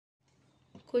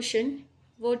Question: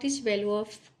 what is value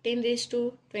of 10 raised to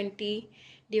 20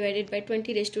 divided by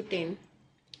 20 raised to 10?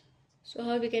 So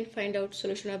how we can find out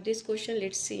solution of this question?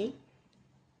 Let's see.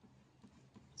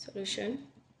 Solution.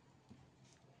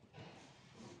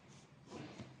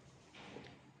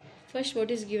 First,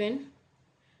 what is given?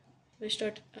 We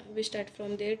start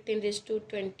from there. 10 raised to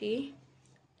 20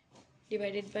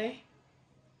 divided by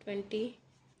 20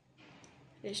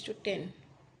 raised to 10.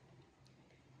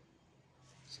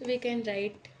 So we can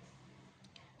write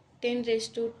 10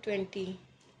 raised to 20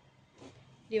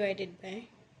 divided by,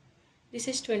 this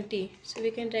is 20, so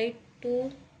we can write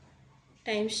 2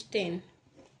 times 10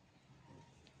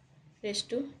 raised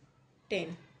to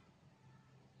 10.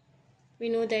 We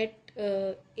know that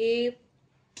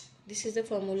this is the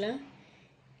formula,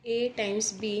 a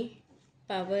times b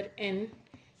power n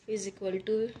is equal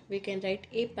to, we can write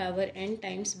a power n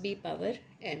times b power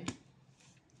n.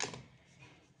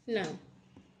 Now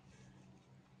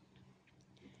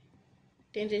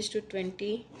 10 raised to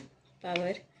 20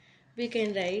 power, we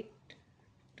can write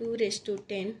 2 raised to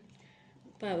 10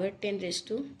 power 10 raised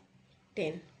to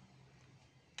 10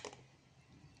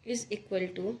 is equal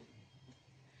to,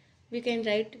 we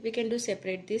can do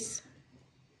separate this,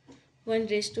 1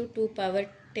 raised to 2 power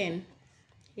 10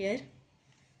 here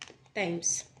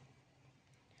times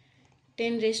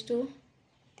 10 raised to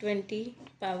 20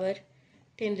 power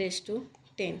 10 raised to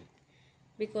 10,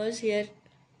 because here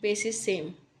base is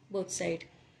same both side.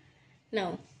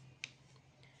 Now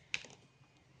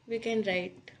we can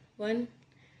write 1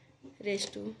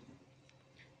 raised to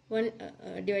 1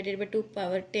 divided by 2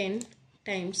 power 10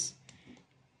 times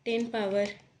 10 power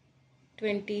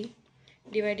 20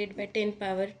 divided by 10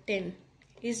 power 10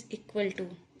 is equal to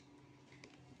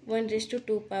 1 raised to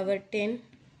 2 power 10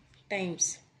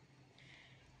 times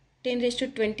 10 raised to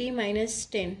 20 minus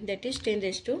 10, that is 10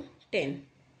 raised to 10.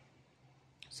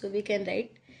 So we can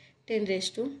write 10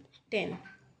 raised to 10,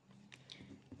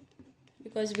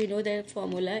 because we know the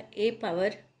formula a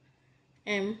power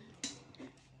m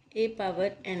a power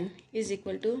n is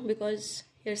equal to, because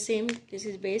here same, this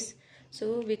is base,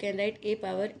 so we can write a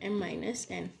power m minus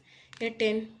n. Here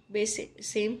 10 base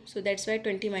same, so that's why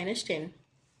 20 minus 10.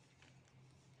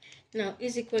 Now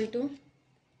is equal to,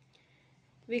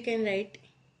 we can write,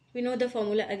 we know the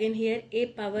formula again here, a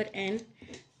power n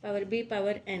power b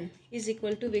power n is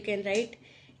equal to, we can write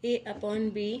a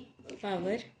upon b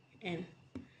power n.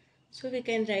 So we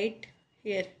can write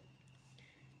here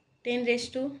 10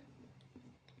 raised to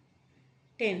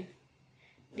 10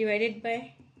 divided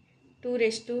by 2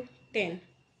 raised to 10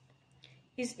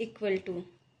 is equal to,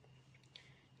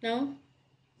 now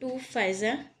 2 5s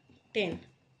are 10,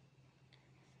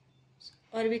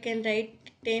 or we can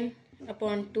write 10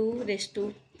 upon 2 raised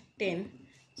to 10.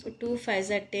 So 2 5s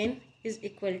are 10 is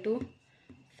equal to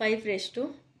 5 raised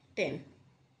to 10.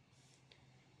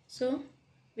 So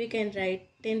we can write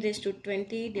 10 raised to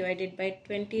 20 divided by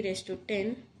 20 raised to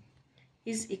 10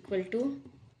 is equal to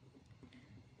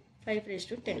 5 raised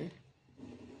to 10.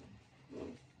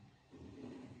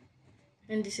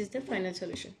 And this is the final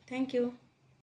solution. Thank you.